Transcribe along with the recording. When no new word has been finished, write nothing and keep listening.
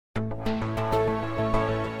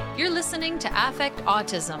listening to Affect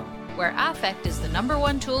Autism, where affect is the number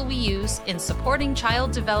one tool we use in supporting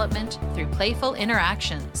child development through playful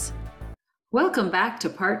interactions. Welcome back to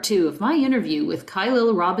part 2 of my interview with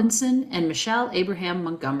Kylil Robinson and Michelle Abraham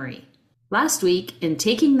Montgomery. Last week, in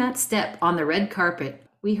Taking That Step on the Red Carpet,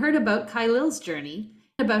 we heard about Kylil's journey,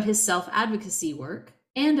 about his self-advocacy work,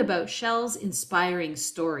 and about Shell's inspiring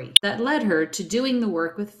story that led her to doing the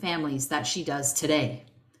work with families that she does today.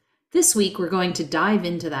 This week, we're going to dive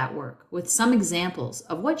into that work with some examples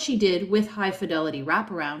of what she did with High Fidelity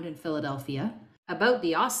Wraparound in Philadelphia, about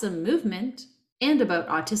the Awesome Movement, and about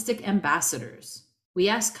Autistic Ambassadors. We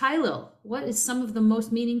asked Kylil what is some of the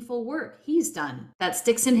most meaningful work he's done that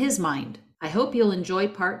sticks in his mind. I hope you'll enjoy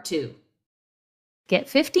part 2. Get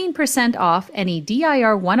 15% off any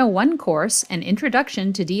DIR 101 course, an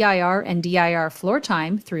introduction to DIR and DIR floor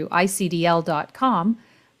time through icdl.com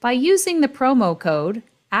by using the promo code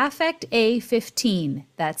AFFECTA15.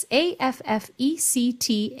 That's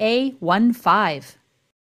AFFECTA15.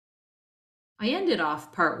 I ended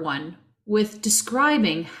off part 1 with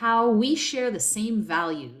describing how we share the same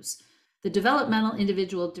values, the Developmental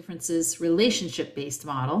Individual Differences Relationship-Based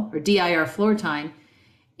Model, or DIR floor time,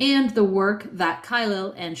 and the work that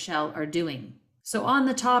Kylil and Shell are doing. So on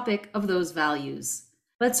the topic of those values,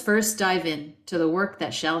 let's first dive in to the work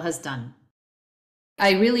that Shell has done.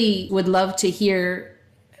 I really would love to hear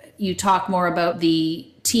you talk more about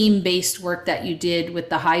the team-based work that you did with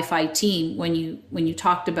the Hi-Fi team when you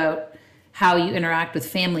talked about how you interact with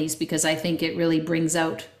families, because I think it really brings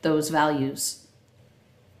out those values.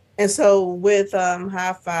 And so with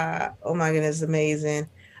Hi-Fi, oh my goodness, amazing.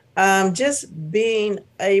 Just being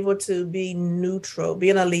able to be neutral,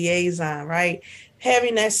 being a liaison, right?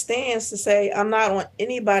 Having that stance to say, I'm not on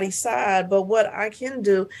anybody's side, but what I can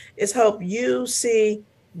do is help you see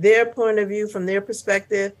their point of view from their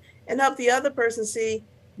perspective and help the other person see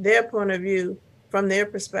their point of view from their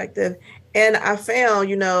perspective. And I found,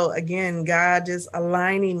 again, God just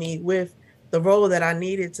aligning me with the role that I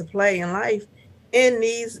needed to play in life in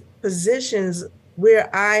these positions where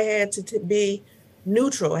I had to be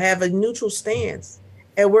neutral, have a neutral stance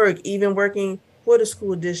at work, even working for the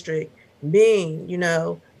school district, being,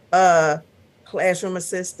 a classroom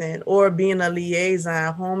assistant or being a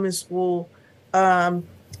liaison, home and school,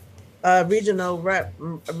 regional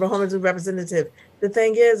home and school representative. The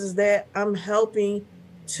thing is that I'm helping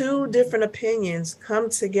two different opinions come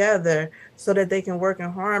together so that they can work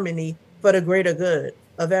in harmony for the greater good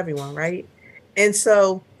of everyone, right? And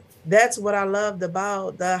so that's what I loved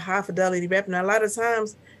about the High Fidelity Wrap. Now, a lot of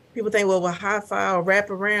times people think, well, Hi-Fi or wrap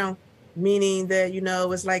around, meaning that,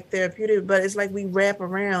 it's like therapeutic, but it's like we wrap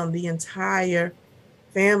around the entire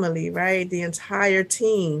family, right? The entire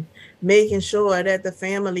team, making sure that the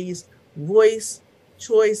family's voice,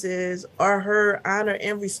 choices are heard, honored,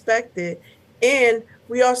 and respected. And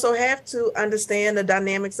we also have to understand the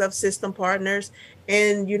dynamics of system partners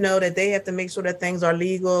and, that they have to make sure that things are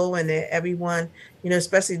legal and that everyone,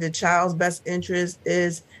 especially the child's best interest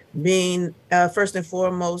is being first and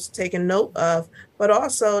foremost taken note of, but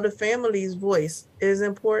also the family's voice is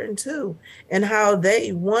important too, and how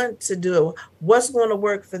they want to do it, what's going to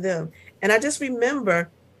work for them. And I just remember,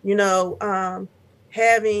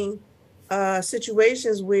 having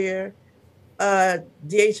situations where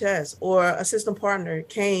DHS or a system partner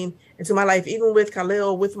came into my life, even with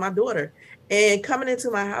Kylil, with my daughter, and coming into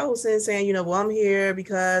my house and saying, well, I'm here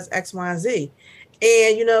because X, Y, and Z. And,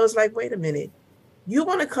 it's like, wait a minute, you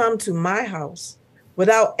want to come to my house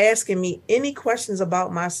without asking me any questions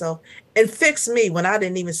about myself and fix me when I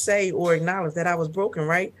didn't even say or acknowledge that I was broken,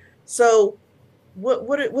 right? So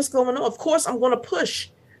what's going on? Of course, I'm going to push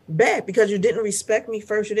back because you didn't respect me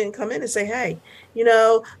first. You didn't come in and say, hey,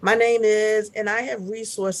 my name is, and I have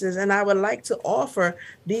resources, and I would like to offer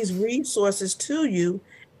these resources to you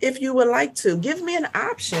if you would like to. Give me an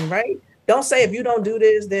option, right? Don't say, if you don't do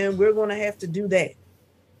this, then we're going to have to do that.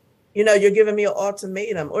 You're giving me an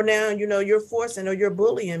ultimatum, or now, you're forcing or you're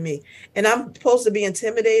bullying me, and I'm supposed to be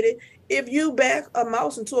intimidated. If you back a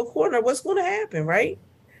mouse into a corner, what's going to happen, right?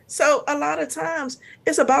 So a lot of times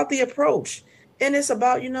it's about the approach. And it's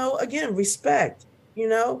about, again, respect,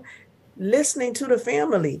 listening to the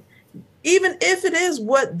family, even if it is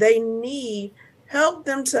what they need, help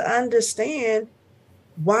them to understand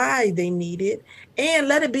why they need it and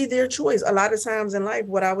let it be their choice. A lot of times in life,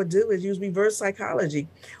 what I would do is use reverse psychology.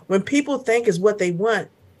 When people think is what they want,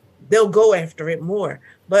 they'll go after it more.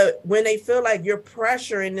 But when they feel like you're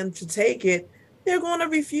pressuring them to take it, they're going to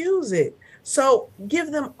refuse it. So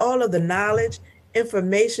give them all of the knowledge,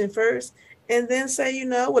 information first, and then say,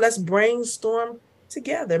 well, let's brainstorm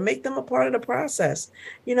together, make them a part of the process.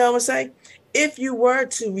 You know what I'm saying? If you were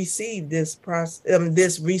to receive this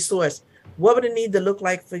this resource, what would it need to look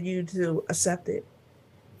like for you to accept it?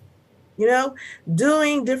 You know,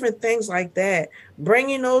 doing different things like that,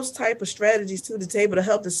 bringing those type of strategies to the table to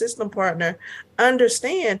help the system partner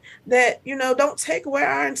understand that, you know, don't take away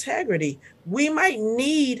our integrity. We might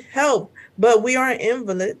need help, but we aren't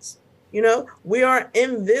invalids. You know, we aren't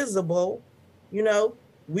invisible. You know,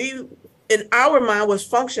 we, in our mind, was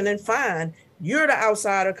functioning fine. You're the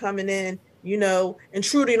outsider coming in, you know,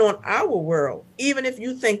 intruding on our world. Even if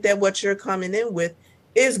you think that what you're coming in with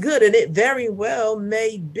is good, and it very well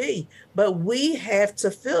may be, but we have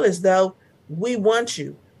to feel as though we want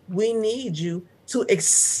you, we need you to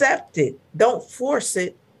accept it. Don't force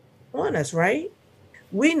it on us, right?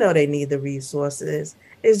 We know they need the resources.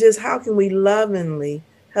 It's just how can we lovingly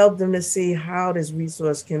help them to see how this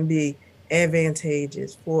resource can be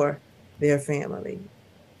advantageous for their family.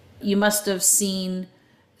 You must have seen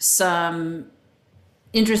some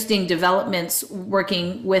interesting developments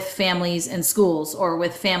working with families and schools, or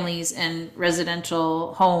with families and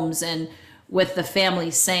residential homes, and with the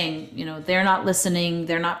families saying, you know, they're not listening,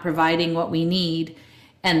 they're not providing what we need,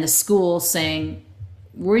 and the school saying,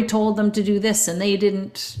 we told them to do this and they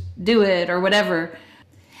didn't do it, or whatever.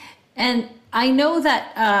 And I know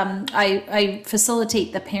that I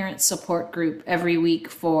facilitate the parent support group every week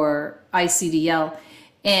for ICDL,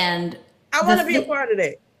 and I want to be a part of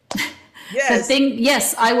that. Yes.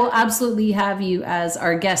 Yes, I will absolutely have you as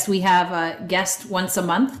our guest. We have a guest once a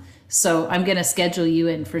month, so I'm going to schedule you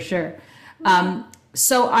in for sure.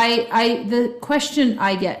 So the question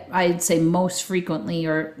I get, I'd say most frequently,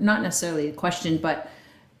 or not necessarily a question, but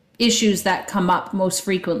issues that come up most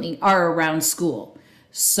frequently are around school.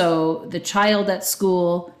 So the child at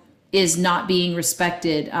school is not being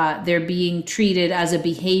respected. They're being treated as a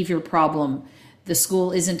behavior problem. The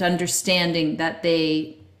school isn't understanding that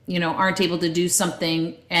they, you know, aren't able to do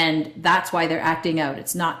something, and that's why they're acting out.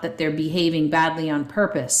 It's not that they're behaving badly on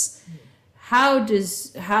purpose. How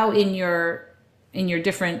in your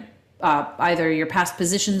different either your past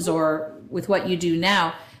positions or with what you do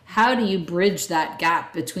now, how do you bridge that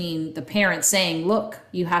gap between the parent saying, look,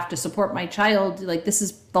 you have to support my child, like this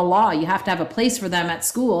is the law, you have to have a place for them at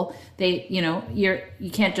school, they, you know, you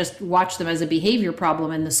can't just watch them as a behavior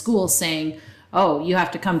problem, and the school saying, oh, you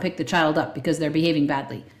have to come pick the child up because they're behaving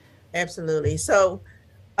badly? Absolutely. So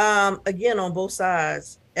again, on both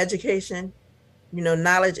sides, education, you know,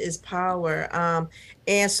 knowledge is power.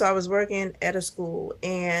 And so I was working at a school,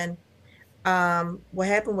 and what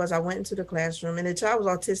happened was I went into the classroom, and the child was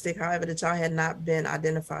autistic. However, the child had not been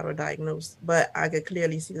identified or diagnosed, but I could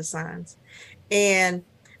clearly see the signs. And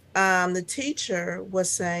the teacher was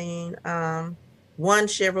saying, one,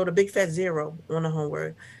 she wrote a big fat 0 on the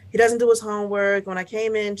homework. He doesn't do his homework. When I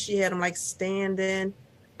came in, she had him like standing.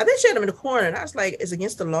 I think she had him in the corner, and I was like, it's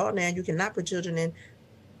against the law now. You cannot put children in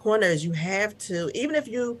corners. You have to, even if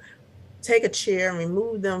you take a chair and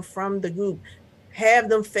remove them from the group, have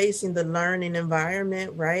them facing the learning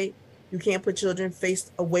environment, right? You can't put children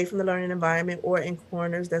faced away from the learning environment or in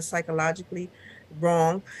corners. That's psychologically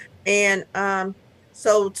wrong. And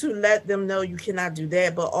so to let them know you cannot do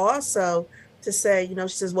that, but also to say, you know,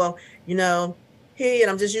 she says, well, you know, he,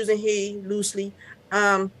 and I'm just using he loosely,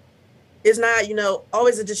 is not, you know,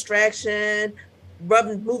 always a distraction,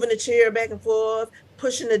 moving the chair back and forth,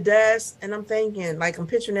 pushing the desk. And I'm thinking, like, I'm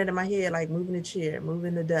picturing that in my head, like moving the chair,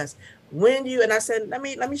 moving the desk. When you, and I said, let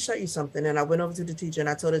me show you something. And I went over to the teacher and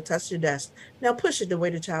I told her, touch your desk. Now push it the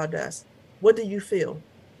way the child does. What do you feel?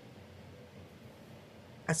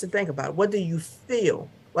 I said, think about it. What do you feel?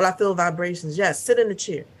 Well, I feel vibrations. Yes. Sit in the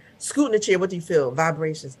chair. Scoot in the chair. What do you feel?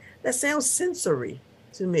 Vibrations. That sounds sensory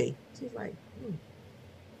to me. She's like,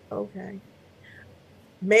 okay.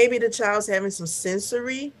 Maybe the child's having some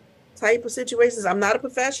sensory type of situations. I'm not a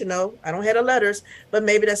professional. I don't have the letters, but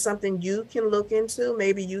maybe that's something you can look into.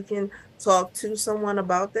 Maybe you can talk to someone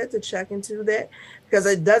about that to check into that, because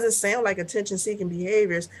it doesn't sound like attention-seeking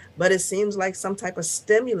behaviors, but it seems like some type of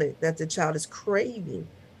stimulant that the child is craving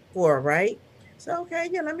for, right? So, okay,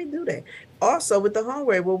 yeah, let me do that. Also with the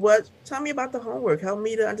homework, well, tell me about the homework. Help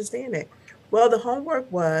me to understand that. Well, the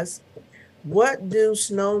homework was, what do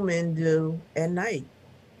snowmen do at night?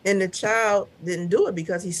 And the child didn't do it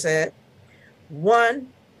because he said,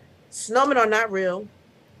 one, snowmen are not real,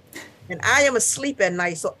 and I am asleep at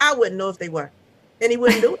night, so I wouldn't know if they were. And he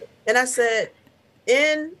wouldn't do it. And I said,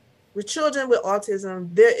 with children with autism,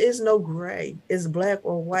 there is no gray. It's black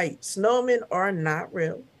or white. Snowmen are not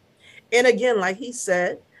real. And again, like he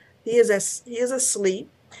said, he is asleep.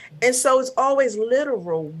 And so it's always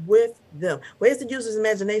literal with them. Ways to use his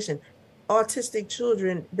imagination. autistic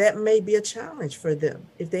children, that may be a challenge for them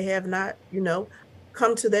if they have not,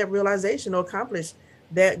 come to that realization or accomplished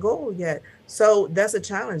that goal yet. So that's a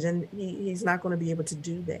challenge, and he's not going to be able to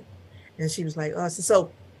do that. And she was like, oh,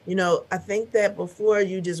 so, I think that before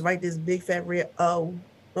you just write this big fat red O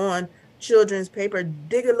on children's paper,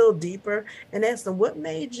 dig a little deeper and ask them, what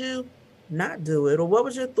made you not do it? Or what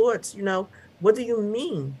was your thoughts? What do you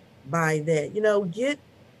mean by that?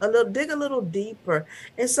 Dig a little deeper.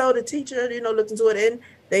 And so the teacher, looked into it, and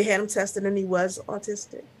they had him tested, and he was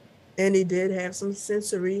autistic, and he did have some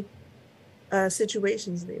sensory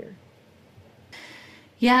situations there.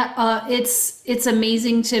 Yeah, it's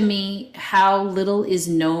amazing to me how little is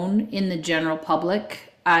known in the general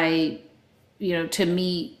public. To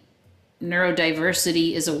me,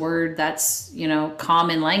 neurodiversity is a word that's,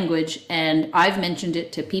 common language, and I've mentioned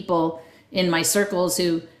it to people in my circles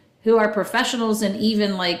who are professionals and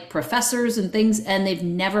even like professors and things, and they've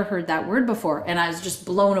never heard that word before. And I was just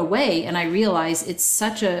blown away, and I realized it's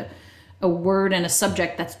such a word and a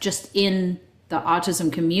subject that's just in the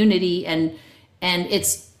autism community, and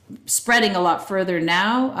it's spreading a lot further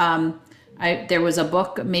now. There was a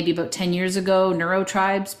book maybe about 10 years ago,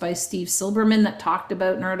 Neurotribes by Steve Silberman, that talked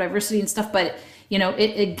about neurodiversity and stuff, but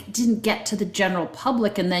it didn't get to the general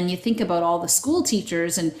public. And then you think about all the school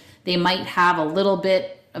teachers, and they might have a little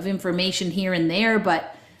bit of information here and there,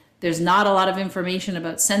 but there's not a lot of information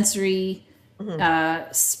about sensory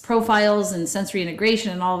profiles and sensory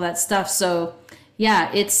integration and all of that stuff. So yeah,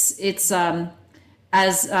 it's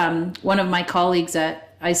as one of my colleagues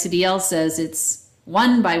at ICDL says, it's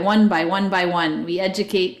one by one by one by one. We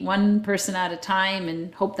educate one person at a time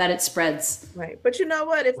and hope that it spreads. Right. But you know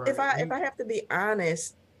what? If I have to be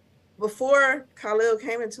honest, before Khalil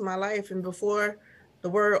came into my life and before the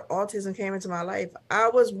word autism came into my life, I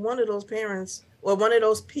was one of those parents or one of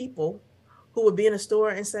those people who would be in a store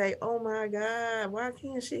and say, oh my God, why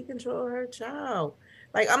can't she control her child?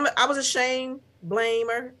 Like I was a shame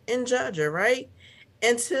blamer and judger, right?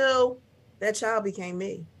 Until that child became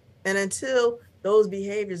me. And until those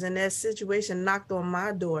behaviors and that situation knocked on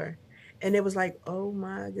my door. And it was like, oh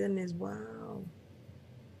my goodness, wow.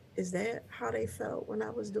 Is that how they felt when I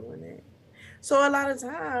was doing that? So a lot of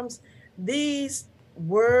times these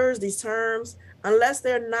words, these terms, unless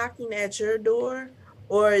they're knocking at your door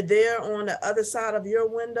or they're on the other side of your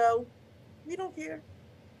window, we don't care.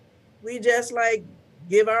 We just like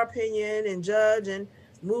give our opinion and judge and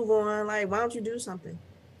move on. Like, why don't you do something?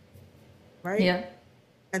 Right? Yeah.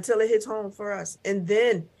 Until it hits home for us. And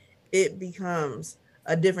then it becomes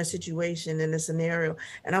a different situation in the scenario.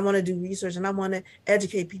 And I want to do research and I want to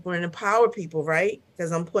educate people and empower people, right?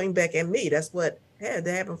 Because I'm pointing back at me. That's what had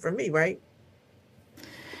to happen for me, right?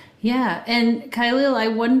 Yeah. And Khalil, I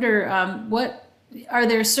wonder, what are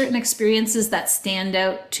there certain experiences that stand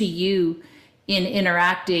out to you in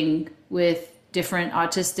interacting with different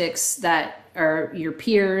autistics that are your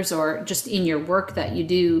peers or just in your work that you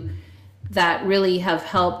do that really have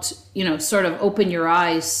helped, sort of open your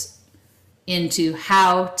eyes into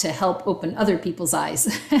how to help open other people's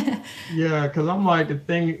eyes? Yeah, because I'm like so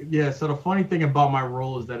the funny thing about my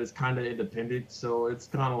role is that it's kind of independent. So it's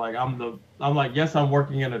kind of like yes, I'm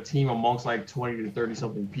working in a team amongst like 20 to 30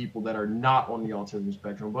 something people that are not on the autism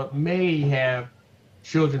spectrum, but may have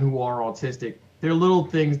children who are autistic. There are little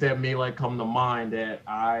things that may like come to mind that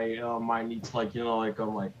I might need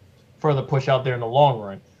to further push out there in the long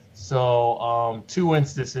run. So two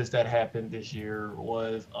instances that happened this year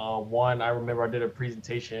was one, I remember I did a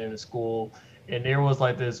presentation in a school, and there was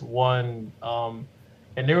like this one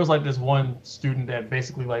student that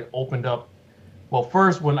basically like opened up. Well,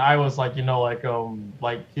 first when I was like, you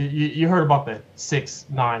heard about the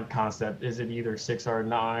 6-9 concept. Is it either 6 or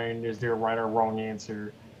 9? Is there a right or wrong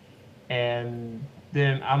answer? And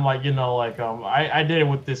then I'm like, I did it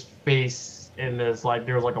with this face, and there was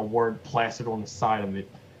like a word plastered on the side of it.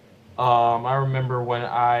 I remember when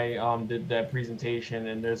I did that presentation,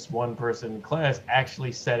 and this one person in class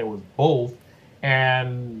actually said it was both.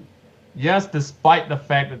 And yes, despite the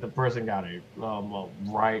fact that the person got it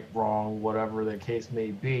right, wrong, whatever the case may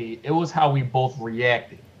be, it was how we both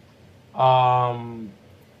reacted.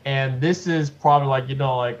 And this is probably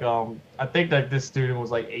I think that this student was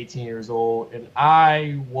like 18 years old, and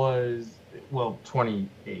I was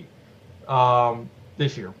 28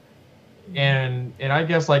 this year. And I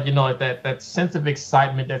guess that sense of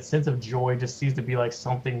excitement, that sense of joy just seems to be like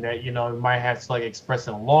something that you might have to like express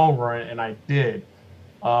in the long run, and I did,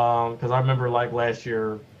 because I remember like last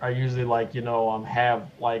year I usually have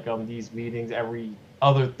these meetings every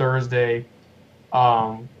other Thursday,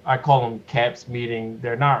 I call them CAPS meeting.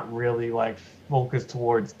 They're not really like focused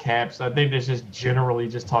towards CAPS. I think it's just generally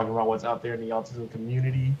just talking about what's out there in the autism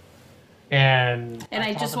community. And And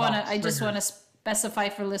I talked about I just want to triggers. specify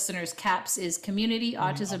for listeners, CAPS is Community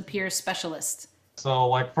Community Autism autism. Peer Specialist. So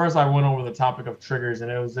like first I went over the topic of triggers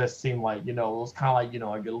and it was just seemed like, it was kind of like,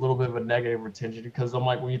 like a little bit of a negative retention because I'm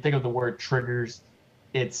like when you think of the word triggers,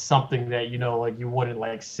 it's something that, like you wouldn't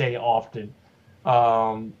like say often.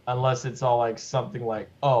 Unless it's all like something like,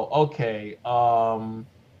 oh, okay,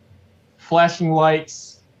 flashing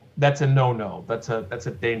lights, that's a no-no. That's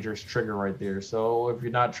a dangerous trigger right there. So if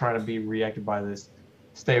you're not trying to be reacted by this,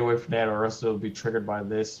 stay away from that, or else it'll be triggered by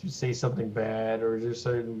this. You say something bad, or there's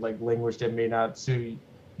certain like language that may not suit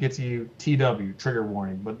get to you. TW, trigger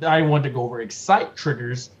warning. But I want to go over excite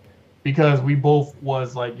triggers because we both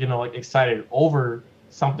was like like excited over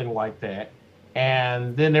something like that,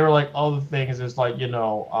 and then there were like other things. It's like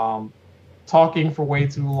talking for way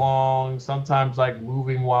too long, sometimes like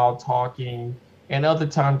moving while talking, and other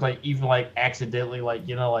times like even like accidentally like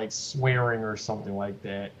like swearing or something like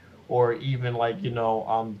that, or even like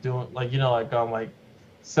doing like like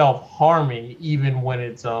self-harming even when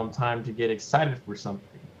it's time to get excited for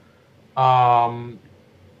something. Um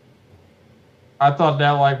I thought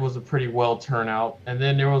that like was a pretty well turnout. And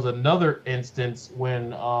then there was another instance when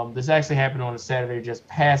this actually happened on a Saturday just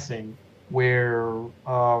passing where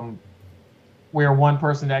one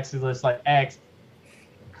person actually just like asked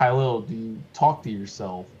Khalil, do you talk to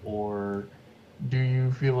yourself, or do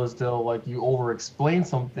you feel as though like you over explain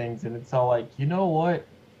some things? And it's all like, you know what?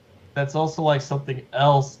 That's also like something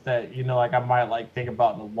else that, like I might like think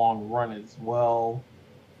about in the long run as well.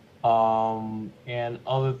 And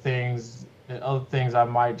other things I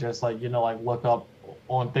might just like, like look up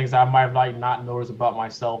on things I might like not notice about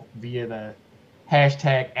myself via the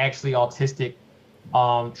hashtag actually autistic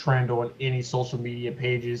trend on any social media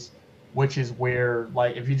pages, which is where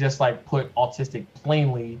like if you just like put autistic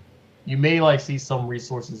plainly, you may like see some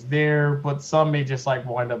resources there, but some may just like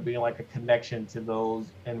wind up being like a connection to those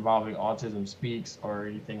involving autism speaks or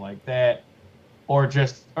anything like that, or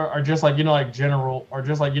just like like general, or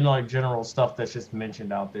just like like general stuff that's just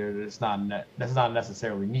mentioned out there that's not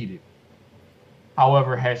necessarily needed.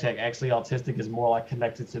 However, hashtag actually autistic is more like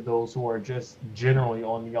connected to those who are just generally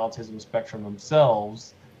on the autism spectrum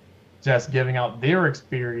themselves, just giving out their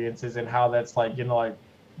experiences and how that's like, like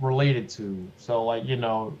related to. So like, you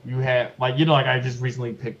had like, like I just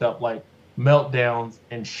recently picked up like meltdowns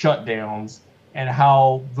and shutdowns and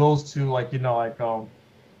how those two like,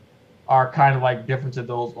 are kind of like different to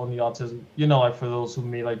those on the autism, like for those who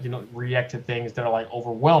may like, react to things that are like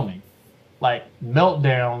overwhelming. Like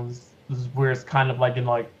meltdowns is where it's kind of like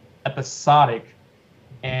like episodic,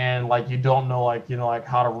 and like you don't know like like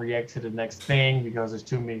how to react to the next thing because there's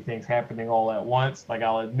too many things happening all at once. Like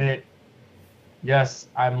I'll admit, yes,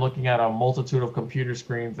 I'm looking at a multitude of computer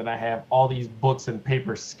screens and I have all these books and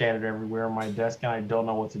papers scattered everywhere on my desk and I don't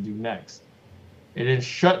know what to do next. It is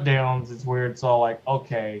shutdowns. It's where it's all like,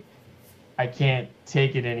 okay, I can't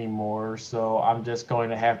take it anymore, so I'm just going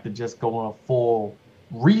to have to just go on a full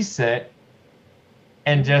reset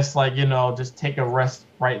and just like just take a rest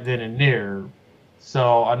right then and there.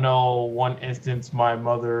 So I know one instance my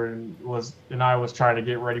mother and I was trying to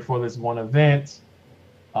get ready for this one event.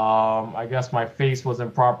 I guess my face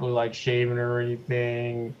wasn't properly like shaven or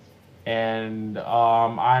anything, and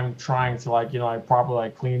I'm trying to like like properly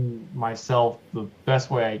like clean myself the best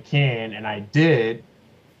way I can, and I did.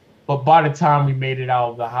 But by the time we made it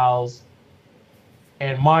out of the house,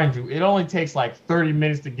 and mind you, it only takes like 30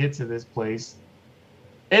 minutes to get to this place.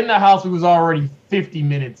 In the house, we was already 50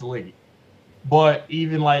 minutes late. But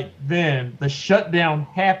even like then, the shutdown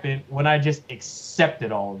happened when I just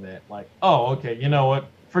accepted all of that. Like, oh, okay, you know what?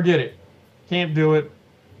 Forget it. Can't do it.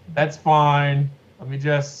 That's fine. Let me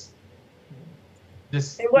just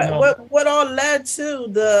And what all led to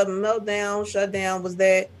the meltdown, shutdown was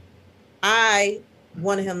that I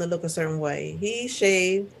wanted him to look a certain way. He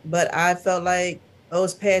shaved, but I felt like, oh,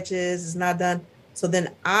 it's patches, it's not done. So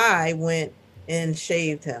then I went and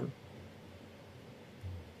shaved him.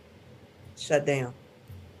 Shut down.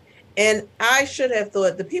 And I should have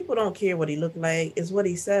thought the people don't care what he looked like, it's what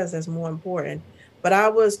he says that's more important. But I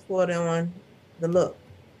was caught on the look,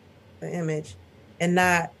 the image, and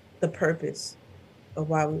not the purpose of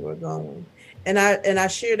why we were going. And I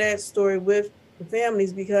share that story with the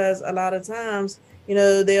families because a lot of times,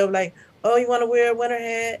 they're like, oh, you want to wear a winter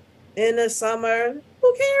hat in the summer?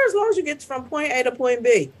 Who cares? As long as you get from point A to point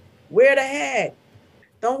B, wear the hat.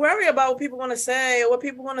 Don't worry about what people want to say or what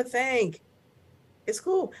people want to think. It's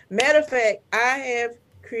cool. Matter of fact, I have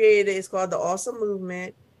created, it's called the Awesome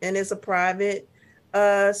Movement, and it's a private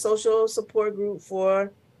a social support group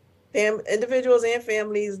for individuals and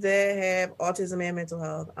families that have autism and mental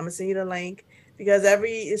health. I'm gonna send you the link because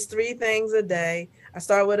it's 3 things a day. I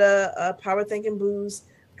start with a power thinking boost,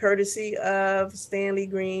 courtesy of Stanley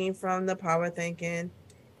Green from the Power Thinking.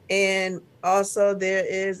 And also there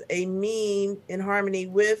is a meme in harmony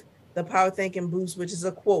with the Power Thinking boost, which is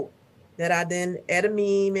a quote that I then add a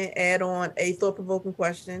meme and add on a thought-provoking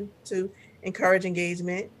question to encourage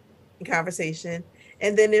engagement and conversation.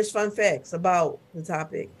 And then there's fun facts about the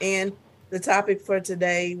topic. And the topic for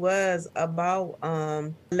today was about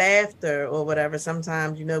laughter or whatever.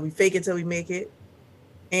 Sometimes, we fake it till we make it.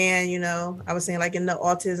 And, I was saying like in the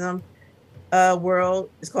autism world,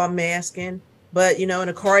 it's called masking. But, in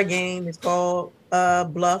a card game, it's called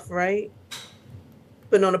bluff, right?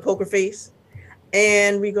 Putting on a poker face.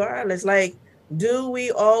 And regardless, like, do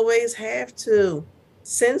we always have to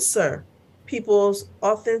censor people's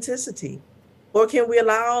authenticity? Or can we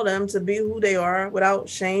allow them to be who they are without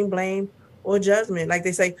shame, blame, or judgment? Like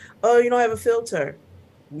they say, oh, you don't have a filter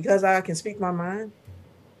because I can speak my mind,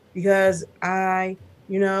 because I,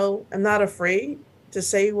 am not afraid to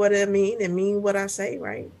say what I mean and mean what I say,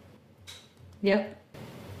 right? Yep.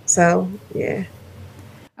 So, yeah.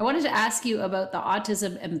 I wanted to ask you about the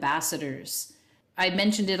autism ambassadors. I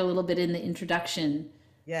mentioned it a little bit in the introduction.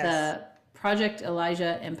 Yes. The Project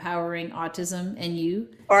Elijah Empowering Autism and You.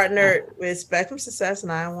 Partnered with Spectrum Success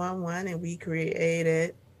 911, and we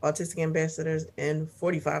created Autistic Ambassadors in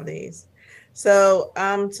 45 days. So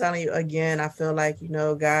I'm telling you again, I feel like,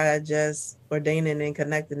 God just ordaining and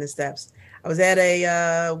connecting the steps. I was at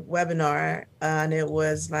a webinar and it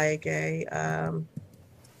was like a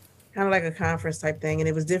kind of like a conference type thing. And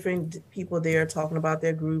it was different people there talking about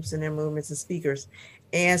their groups and their movements and speakers.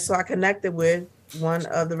 And so I connected with one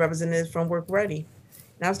of the representatives from Work Ready.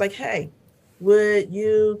 And I was like, hey, would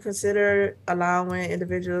you consider allowing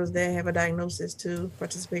individuals that have a diagnosis to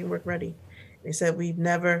participate in Work Ready? They said, we've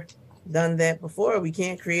never done that before. We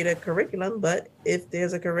can't create a curriculum, but if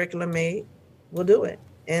there's a curriculum made, we'll do it.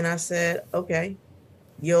 And I said, okay,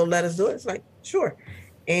 you'll let us do it? It's like, sure.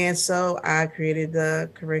 And so I created the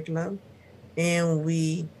curriculum and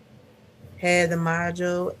we had the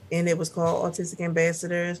module and it was called Autistic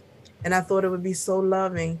Ambassadors. And I thought it would be so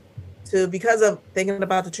loving because of thinking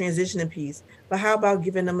about the transitioning piece, but how about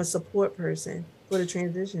giving them a support person for the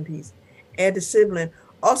transition piece? Add the sibling.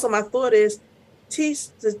 Also, my thought is teach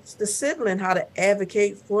the sibling how to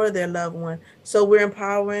advocate for their loved one. So we're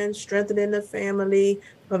empowering, strengthening the family,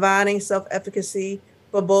 providing self-efficacy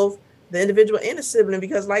for both the individual and the sibling.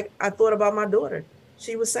 Because like I thought about my daughter,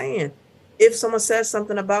 she was saying, if someone says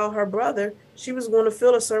something about her brother, she was going to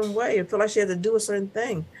feel a certain way and feel like she had to do a certain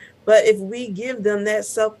thing. But if we give them that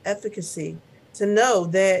self-efficacy to know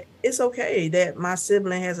that it's okay that my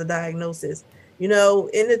sibling has a diagnosis, and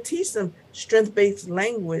to teach them strength-based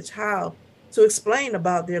language, how to explain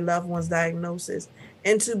about their loved one's diagnosis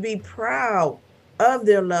and to be proud of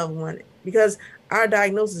their loved one, because our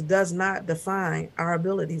diagnosis does not define our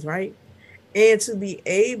abilities, right? And to be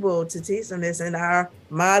able to teach them this. And our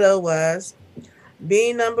motto was,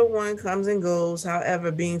 being number one comes and goes.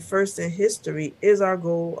 However, being first in history is our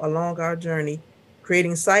goal along our journey,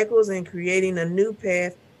 creating cycles and creating a new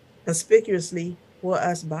path conspicuously for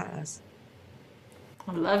us by us.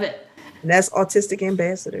 I love it. And that's Autistic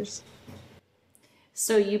Ambassadors.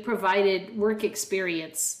 So you provided work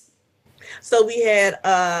experience. So we had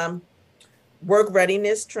work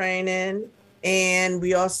readiness training, and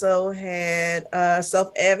we also had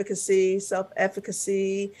self-efficacy.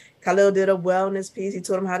 Khalil did a wellness piece. He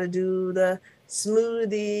taught them how to do the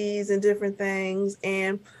smoothies and different things.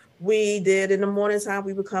 And we did, in the morning time,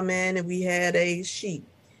 we would come in and we had a sheet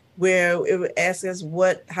where it would ask us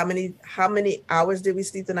how many hours did we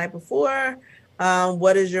sleep the night before?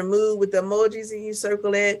 What is your mood with the emojis, and you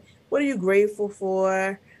circle it. What are you grateful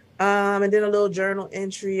for? And then a little journal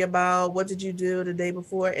entry about what did you do the day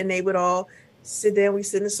before. And they would all sit down. We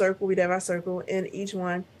sit in a circle. We'd have our circle in each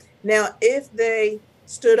one. Now, if they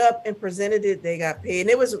stood up and presented it, they got paid. And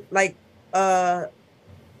it was like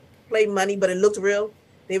play money, but it looked real.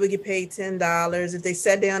 They would get paid $10. If they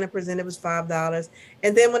sat down and presented, it was $5.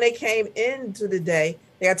 And then when they came into the day,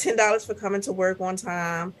 they got $10 for coming to work on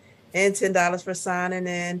time and $10 for signing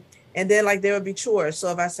in. And then like there would be chores.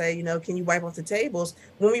 So if I say, can you wipe off the tables?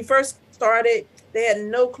 When we first started, they had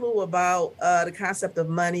no clue about the concept of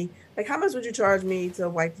money. Like, how much would you charge me to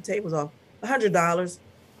wipe the tables off? $100.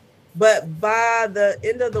 But by the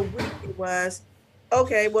end of the week, it was,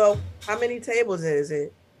 okay, well, how many tables is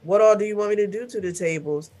it? What all do you want me to do to the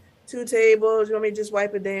tables? 2 tables. You want me to just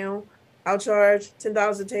wipe it down? I'll charge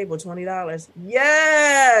 $10 a table, $20.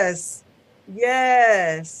 Yes.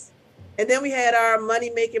 Yes. And then we had our money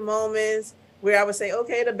making moments where I would say,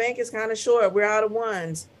 okay, the bank is kind of short. We're out of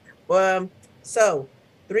ones. So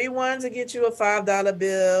 3 ones will get you a $5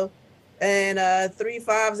 bill, and 3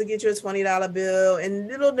 fives will get you a $20 bill, and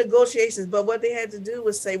little negotiations. But what they had to do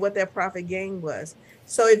was say what their profit gain was.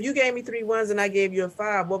 So if you gave me 3 ones and I gave you a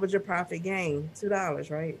 5, what was your profit gain?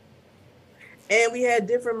 $2, right? And we had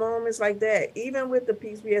different moments like that. Even with the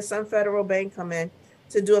piece, we had some federal bank come in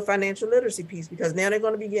to do a financial literacy piece, because now they're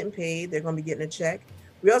going to be getting paid. They're going to be getting a check.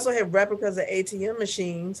 We also have replicas of ATM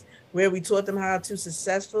machines where we taught them how to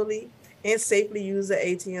successfully and safely use the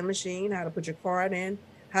ATM machine, how to put your card in,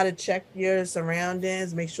 how to check your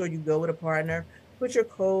surroundings, make sure you go with a partner, put your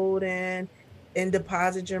code in, and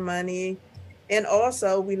deposit your money. And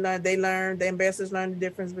also the ambassadors learned the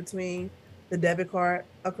difference between the debit card,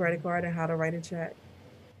 a credit card, and how to write a check.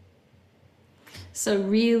 So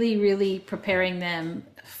really, really preparing them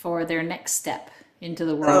for their next step into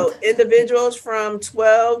the world. So individuals from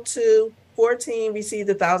 12 to 14 received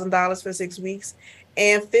 $1,000 for 6 weeks,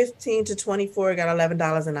 and 15 to 24 got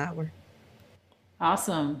 $11 an hour.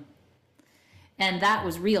 Awesome. And that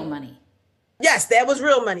was real money. Yes, that was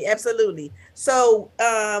real money. Absolutely. So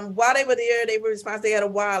while they were there, they were responsible. They had a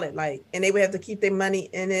wallet, and they would have to keep their money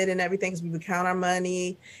in it and everything. So we would count our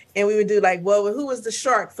money, and we would do who was the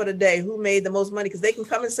shark for the day? Who made the most money? Because they can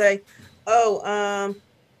come and say, oh,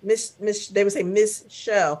 Miss, they would say, Miss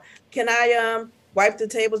Shell, can I wipe the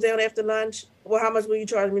tables down after lunch? Well, how much will you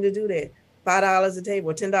charge me to do that? $5 a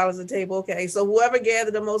table, $10 a table. Okay. So whoever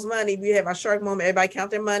gathered the most money, we have our shark moment. Everybody count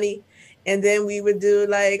their money. And then we would do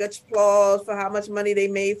applause for how much money they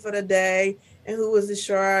made for the day and who was the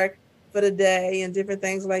shark for the day and different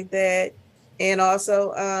things like that. And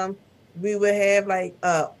also we would have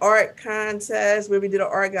art contests where we did an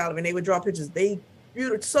art gallery, and they would draw pictures. They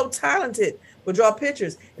so talented, would draw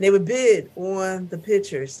pictures, and they would bid on the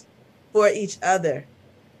pictures for each other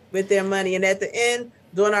with their money. And at the end,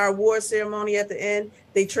 during our award ceremony at the end,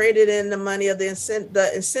 they traded in the money of the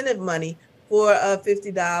incentive money for a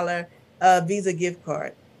 $50 Visa gift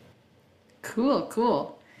card.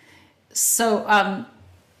 Cool. So,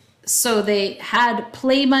 so they had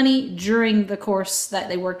play money during the course that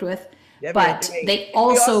they worked with, but they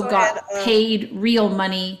also got paid real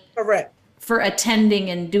money. Correct. For attending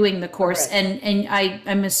and doing the course. Correct. And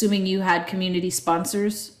I'm assuming you had community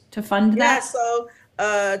sponsors to fund that? Yeah, so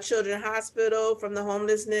Children's Hospital from the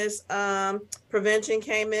homelessness prevention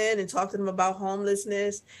came in and talked to them about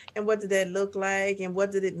homelessness and what did that look like and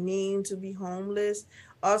what did it mean to be homeless.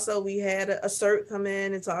 Also, we had a CERT come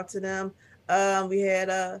in and talk to them. We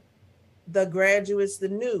had the graduates, the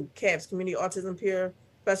new CAPS, Community Autism Peer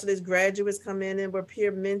Specialist graduates, come in and were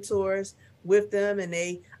peer mentors with them, and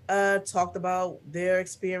they talked about their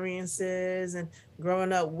experiences and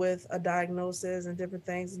growing up with a diagnosis and different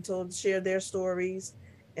things, and shared their stories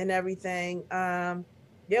and everything.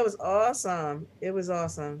 It was awesome. It was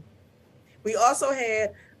awesome. We also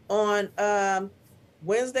had on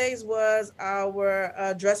Wednesdays was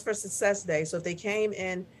our Dress for Success Day. So if they came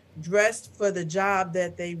in dressed for the job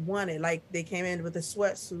that they wanted, like they came in with a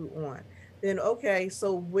sweatsuit on, then okay,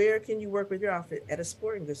 so where can you work with your outfit? At a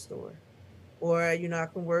sporting goods store. Or, I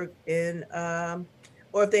can work in, or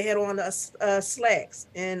if they had on slacks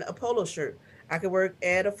and a polo shirt, I could work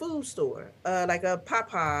at a food store, like a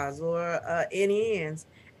Popeyes or Annie Ann's.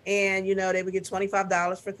 And, they would get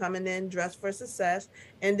 $25 for coming in dressed for success,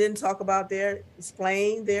 and then talk about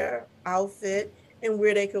explain their outfit and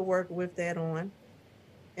where they could work with that on.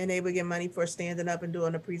 And they would get money for standing up and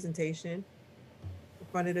doing a presentation in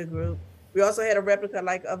front of the group. We also had a replica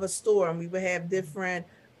of a store, and we would have different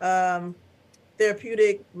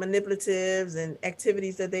therapeutic manipulatives and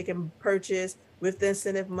activities that they can purchase with the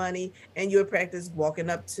incentive money, and you would practice walking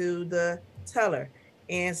up to the teller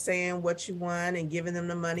and saying what you want and giving them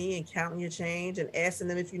the money and counting your change and asking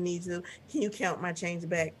them if you need to, can you count my change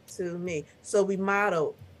back to me? So we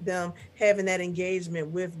modeled them having that engagement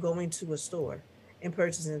with going to a store and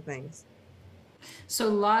purchasing things. So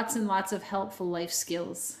lots and lots of helpful life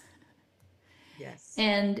skills. Yes.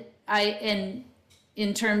 And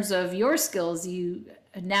in terms of your skills, you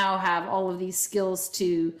now have all of these skills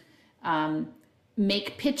to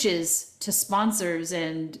make pitches to sponsors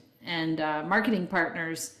and marketing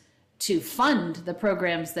partners to fund the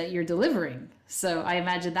programs that you're delivering. So I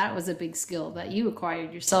imagine that was a big skill that you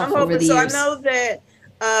acquired yourself over the years. So I know that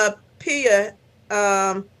PIA,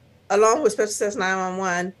 along with Special Success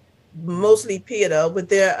 911, mostly PIA though, with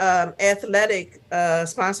their athletic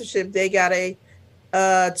sponsorship, they got a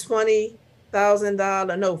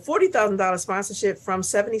 $40,000 sponsorship from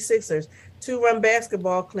 76ers to run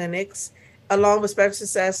basketball clinics along with Special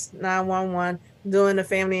Success 911, doing the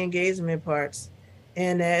family engagement parts.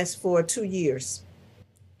 And that's for 2 years.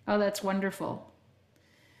 Oh, that's wonderful.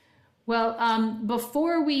 Well,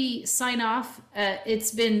 before we sign off,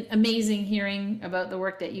 it's been amazing hearing about the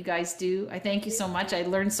work that you guys do. I thank you so much. I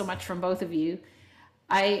learned so much from both of you.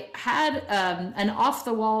 I had an off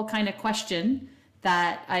the wall kind of question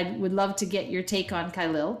that I would love to get your take on,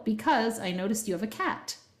 Khalil, because I noticed you have a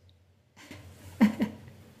cat.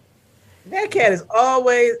 That cat is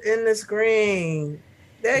always in the screen.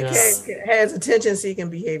 That cat has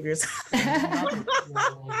attention-seeking behaviors. Yeah,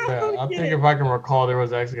 I think if I can recall, there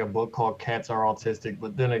was actually a book called Cats Are Autistic,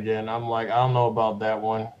 but then again, I'm like, I don't know about that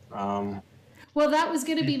one. Well, that was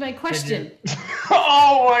going to be my question.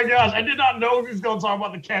 Oh my gosh, I did not know he was going to talk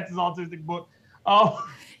about the Cats Is Autistic book. Oh.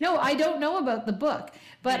 No, I don't know about the book,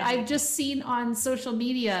 but I've just seen on social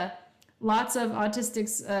media lots of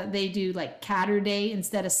autistics, they do like Catterday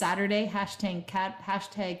instead of Saturday, hashtag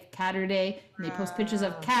Catterday, and they post pictures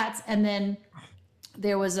of cats. And then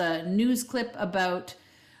there was a news clip about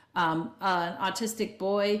an autistic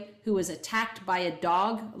boy who was attacked by a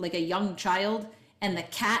dog, like a young child, and the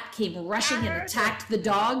cat came rushing and attacked the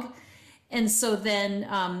dog. And so then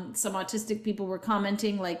some autistic people were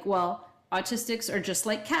commenting like, well, autistics are just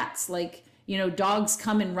like cats, like, you know, dogs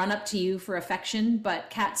come and run up to you for affection, but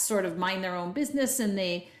cats sort of mind their own business and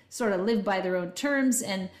they sort of live by their own terms.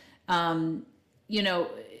 And, you know,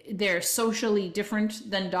 they're socially different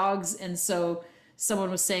than dogs. And so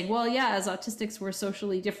someone was saying, well, yeah, as autistics, we're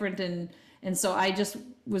socially different. And so I just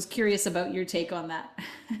was curious about your take on that.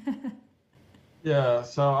 Yeah,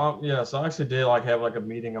 so I actually did like have like a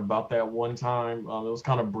meeting about that one time. It was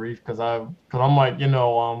kind of brief because I'm like, you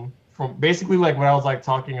know, from basically like when I was like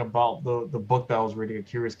talking about the book that I was reading, A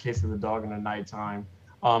Curious Case of the Dog in the Nighttime.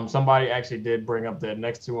 Somebody actually did bring up that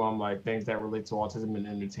next to like things that relate to autism and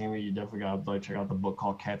entertainment, you definitely gotta like check out the book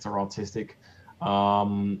called Cats Are Autistic.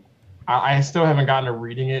 I still haven't gotten to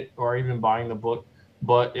reading it or even buying the book,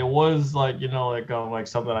 but it was like, you know, like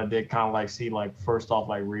something I did kind of like see like first off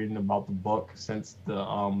like reading about the book, since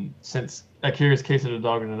A Curious Case of the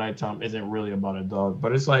Dog in the Nighttime isn't really about a dog,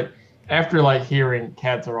 but it's like after like hearing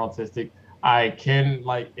Cats Are Autistic, I can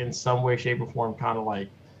like in some way, shape, or form kind of like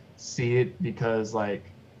see it, because like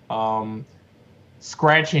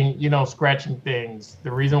scratching things.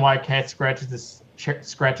 The reason why a cat scratches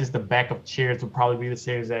the back of chairs would probably be the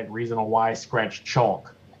same exact reason why I scratch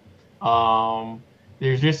chalk.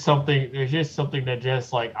 There's just something that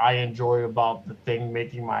just like I enjoy about the thing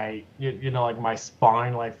making my like my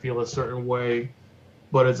spine like feel a certain way,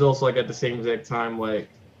 but it's also like at the same exact time like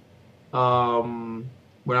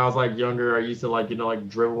when I was like younger, I used to like like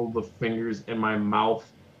dribble the fingers in my mouth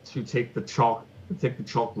to take the chalk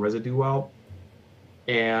residue out,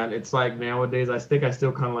 and it's like nowadays I think I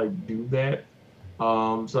still kind of like do that.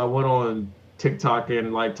 So I went on TikTok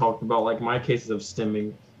and like talked about like my cases of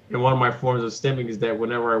stimming. And one of my forms of stimming is that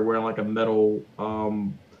whenever I wear like a metal,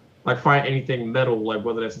 like find anything metal, like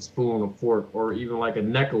whether that's a spoon, a fork, or even like a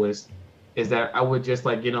necklace, is that I would just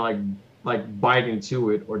like like bite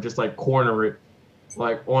into it or just like corner it,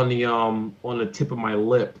 like on the tip of my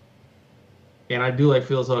lip. And I do like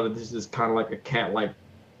feel as though that this is kind of like a cat-like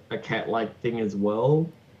thing as well,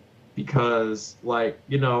 because like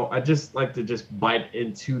I just like to just bite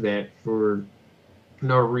into that for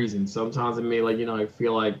no reason. Sometimes it may like I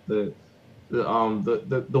feel like the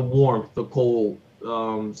warmth, the cold.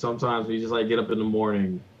 Sometimes we just like get up in the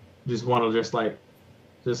morning, just want to just like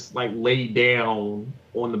lay down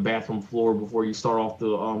on the bathroom floor before you start off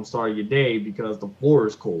the start of your day because the floor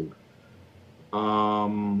is cold.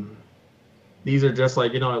 These are just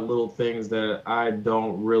like little things that I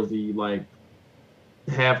don't really like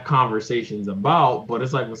have conversations about, but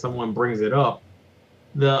it's like when someone brings it up,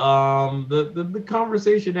 the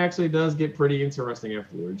conversation actually does get pretty interesting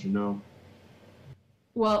afterwards,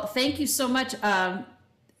 Well, thank you so much.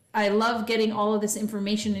 I love getting all of this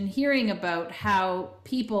information and hearing about how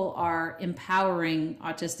people are empowering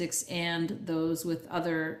autistics and those with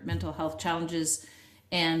other mental health challenges,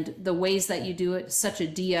 and the ways that you do it, such a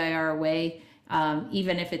DIR way.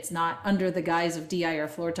 Even if it's not under the guise of DIR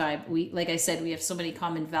floor time, like I said, we have so many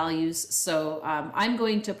common values. So I'm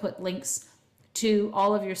going to put links to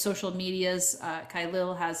all of your social medias.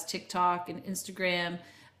 Khalil has TikTok and Instagram.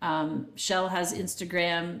 Shell has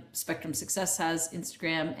Instagram. Spectrum Success has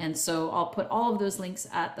Instagram. And so I'll put all of those links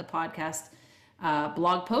at the podcast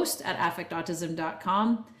blog post at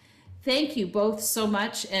affectautism.com. Thank you both so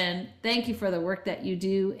much, and thank you for the work that you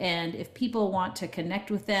do. And if people want to connect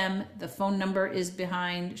with them, the phone number is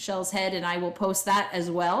behind Shell's head, and I will post that as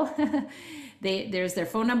well. There's their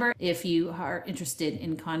phone number if you are interested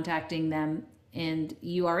in contacting them, and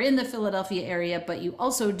you are in the Philadelphia area, but you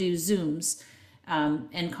also do Zooms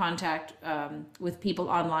and contact with people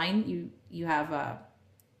online. You have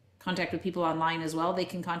contact with people online as well. They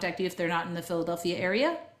can contact you if they're not in the Philadelphia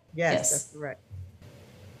area. Yes. That's correct.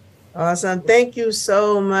 Awesome. Thank you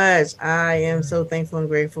so much. I am so thankful and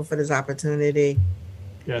grateful for this opportunity.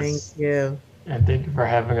 Yes. Thank you. And thank you for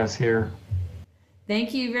having us here.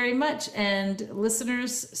 Thank you very much. And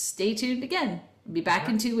listeners, stay tuned again. We'll be back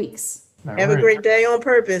in 2 weeks. Have a great day on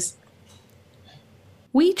purpose.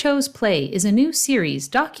 We Chose Play is a new series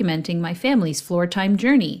documenting my family's floor time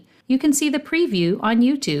journey. You can see the preview on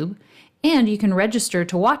YouTube, and you can register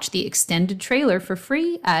to watch the extended trailer for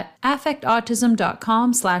free at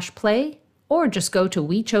affectautism.com/play, or just go to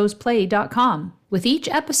wechoseplay.com. With each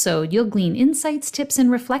episode, you'll glean insights, tips,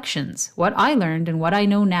 and reflections, what I learned and what I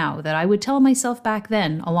know now that I would tell myself back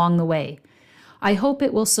then along the way. I hope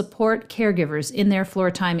it will support caregivers in their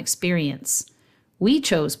floor time experience. We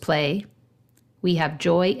chose play. We have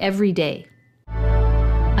joy every day.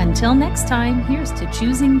 Until next time, here's to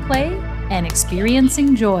choosing play and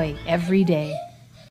experiencing joy every day.